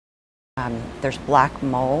There's black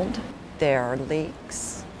mold, there are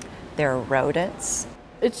leaks, there are rodents.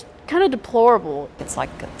 It's kind of deplorable. It's like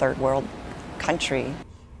a third world country.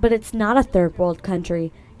 But it's not a third world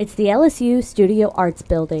country. It's the LSU Studio Arts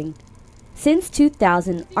Building. Since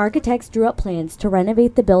 2000, architects drew up plans to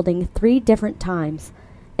renovate the building 3 different times.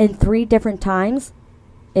 And 3 different times,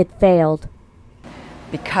 it failed.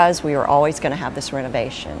 Because we were always going to have this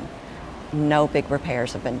renovation, no big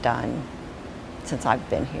repairs have been done since I've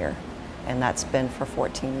been here, and that's been for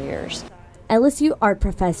 14 years. LSU art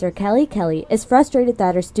professor Kelly Kelly is frustrated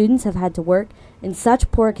that her students have had to work in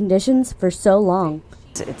such poor conditions for so long.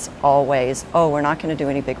 It's always, oh, we're not going to do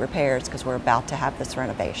any big repairs because we're about to have this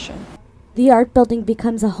renovation. The art building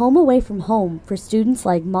becomes a home away from home for students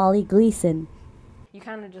like Molly Gleason. You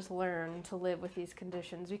kind of just learn to live with these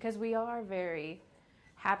conditions because we are very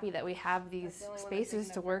happy that we have these spaces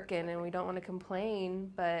to work in and we don't want to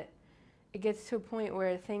complain, but it gets to a point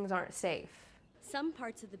where things aren't safe. Some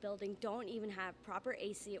parts of the building don't even have proper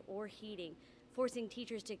AC or heating, forcing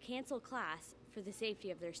teachers to cancel class for the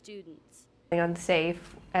safety of their students.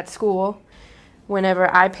 Unsafe at school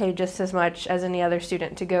whenever I pay just as much as any other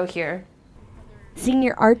student to go here.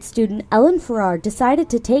 Senior art student Ellen Farrar decided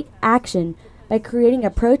to take action by creating a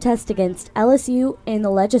protest against LSU and the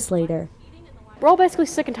legislator. We're all basically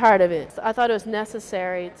sick and tired of it. I thought it was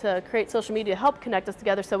necessary to create social media to help connect us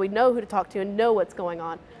together so we know who to talk to and know what's going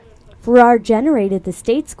on. Farrar generated the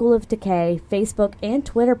State School of Decay Facebook and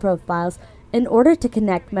Twitter profiles in order to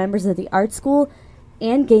connect members of the art school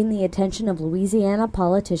and gain the attention of Louisiana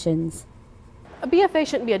politicians. A BFA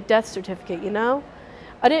shouldn't be a death certificate, you know?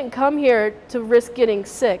 I didn't come here to risk getting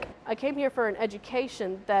sick. I came here for an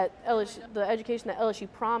education the education that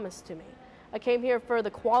LSU promised to me. I came here for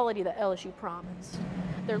the quality that LSU promised.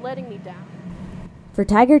 They're letting me down. For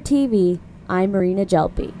Tiger TV, I'm Marina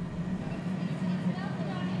Gelpi.